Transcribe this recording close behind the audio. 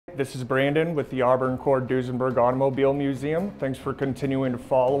This is Brandon with the Auburn Duesenberg Automobile Museum. Thanks for continuing to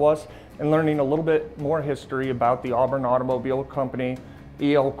follow us and learning a little bit more history about the Auburn Automobile Company,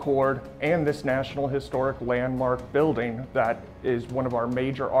 E.L. Cord, and this National Historic Landmark building that is one of our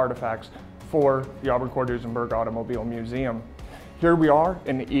major artifacts for the Auburn Duesenberg Automobile Museum. Here we are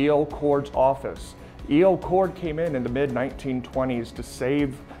in E.L. Cord's office. E.L. Cord came in the mid-1920s to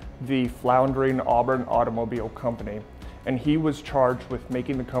save the floundering Auburn Automobile Company, and he was charged with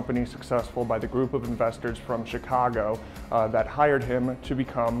making the company successful by the group of investors from Chicago that hired him to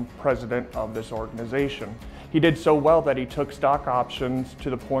become president of this organization. He did so well that he took stock options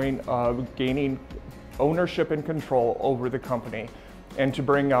to the point of gaining ownership and control over the company, and to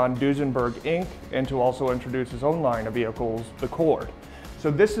bring on Duesenberg Inc. and to also introduce his own line of vehicles, the Cord. So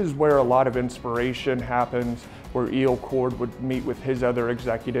this is where a lot of inspiration happens, where E.L. Cord would meet with his other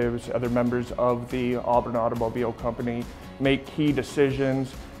executives, other members of the Auburn Automobile Company, make key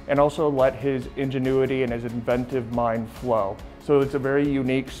decisions, and also let his ingenuity and his inventive mind flow. So it's a very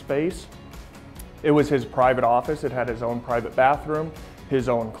unique space. It was his private office. It had his own private bathroom, his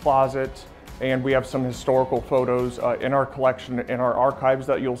own closet, and we have some historical photos in our collection, in our archives,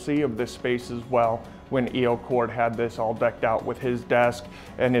 that you'll see of this space as well, when E.L. Cord had this all decked out with his desk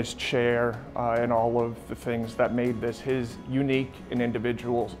and his chair and all of the things that made this his unique and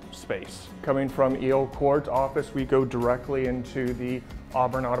individual space. Coming from E.L. Cord's office, we go directly into the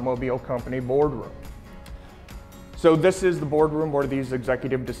Auburn Automobile Company boardroom. So this is the boardroom where these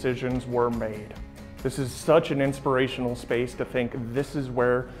executive decisions were made. This is such an inspirational space to think this is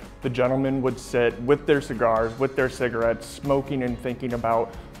where the gentlemen would sit with their cigars, with their cigarettes, smoking and thinking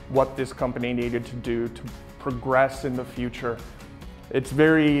about what this company needed to do to progress in the future. It's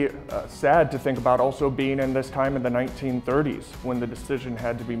very sad to think about also being in this time in the 1930s when the decision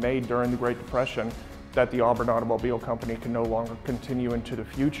had to be made during the Great Depression that the Auburn Automobile Company can no longer continue into the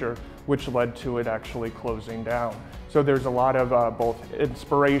future, which led to it actually closing down. So there's a lot of both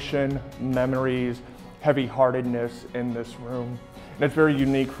inspiration, memories, heavy-heartedness in this room. And it's very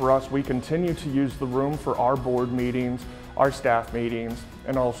unique for us. We continue to use the room for our board meetings, our staff meetings,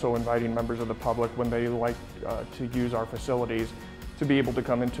 and also inviting members of the public when they like to use our facilities to be able to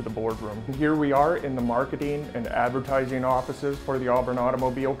come into the boardroom. Here we are in the marketing and advertising offices for the Auburn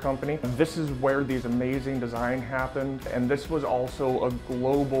Automobile Company. This is where these amazing designs happened, and this was also a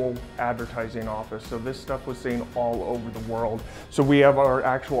global advertising office. So this stuff was seen all over the world. So we have our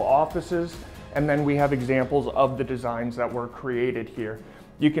actual offices, and then we have examples of the designs that were created here.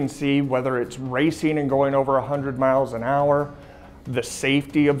 You can see whether it's racing and going over 100 miles an hour, the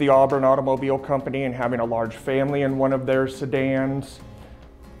safety of the Auburn Automobile Company and having a large family in one of their sedans,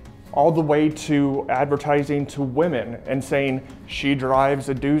 all the way to advertising to women and saying she drives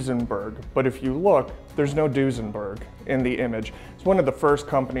a Duesenberg. But if you look, there's no Duesenberg in the image. It's one of the first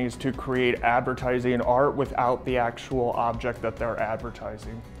companies to create advertising art without the actual object that they're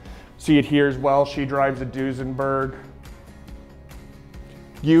advertising. See it here as well, she drives a Duesenberg.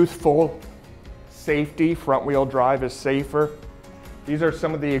 Youthful, safety, front wheel drive is safer. These are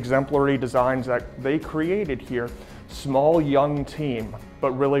some of the exemplary designs that they created here. Small, young team,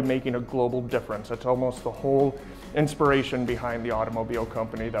 but really making a global difference. That's almost the whole inspiration behind the automobile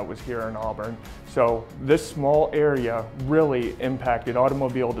company that was here in Auburn. So this small area really impacted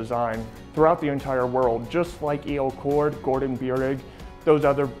automobile design throughout the entire world, just like E.L. Cord, Gordon Buehrig, those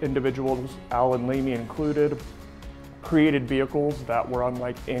other individuals, Alan Leamy included, created vehicles that were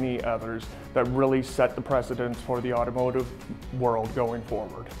unlike any others that really set the precedence for the automotive world going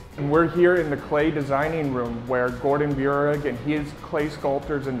forward. And we're here in the clay designing room where Gordon Buehrig and his clay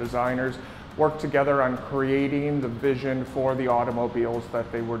sculptors and designers worked together on creating the vision for the automobiles that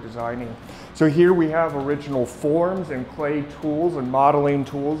they were designing. So here we have original forms and clay tools and modeling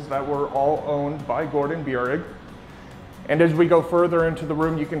tools that were all owned by Gordon Buehrig. And as we go further into the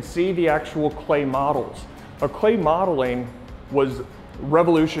room, you can see the actual clay models. Clay modeling was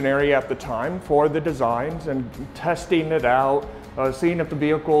revolutionary at the time for the designs and testing it out, seeing if the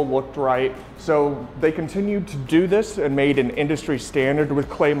vehicle looked right. So they continued to do this and made an industry standard with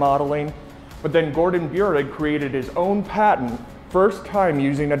clay modeling. But then Gordon Buehrig created his own patent, first time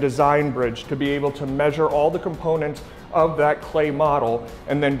using a design bridge to be able to measure all the components of that clay model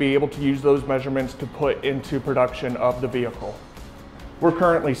and then be able to use those measurements to put into production of the vehicle. We're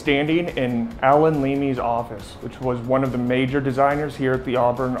currently standing in Alan Leamy's office, which was one of the major designers here at the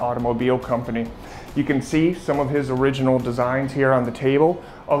Auburn Automobile Company. You can see some of his original designs here on the table,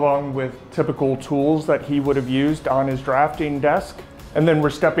 along with typical tools that he would have used on his drafting desk. And then we're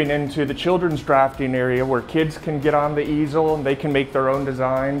stepping into the children's drafting area where kids can get on the easel and they can make their own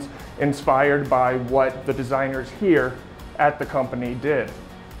designs inspired by what the designers here at the company did.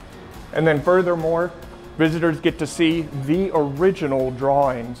 And then furthermore, visitors get to see the original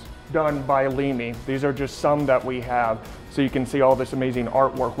drawings done by Leamy. These are just some that we have, so you can see all this amazing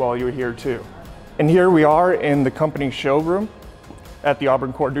artwork while you're here too. And here we are in the company showroom at the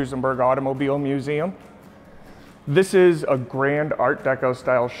Auburn Duesenberg Automobile Museum. This is a grand Art Deco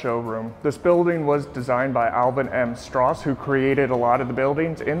style showroom. This building was designed by Alvin M. Strauss, who created a lot of the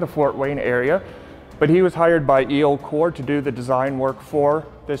buildings in the Fort Wayne area, but he was hired by E.L. Cord to do the design work for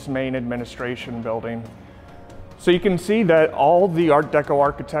this main administration building. So you can see that all the Art Deco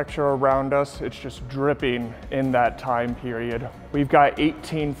architecture around us, it's just dripping in that time period. We've got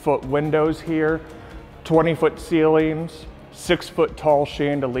 18-foot windows here, 20-foot ceilings, 6-foot tall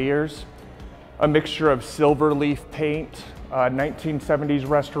chandeliers, a mixture of silver leaf paint, 1970s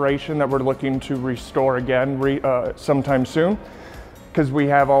restoration that we're looking to restore again sometime soon, because we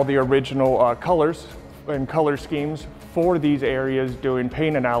have all the original colors and color schemes for these areas doing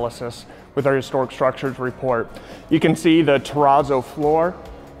paint analysis with our historic structures report. You can see the terrazzo floor,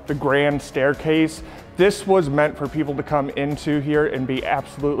 the grand staircase. This was meant for people to come into here and be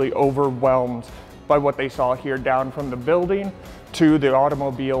absolutely overwhelmed by what they saw here, down from the building to the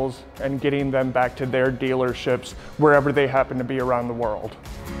automobiles and getting them back to their dealerships wherever they happen to be around the world.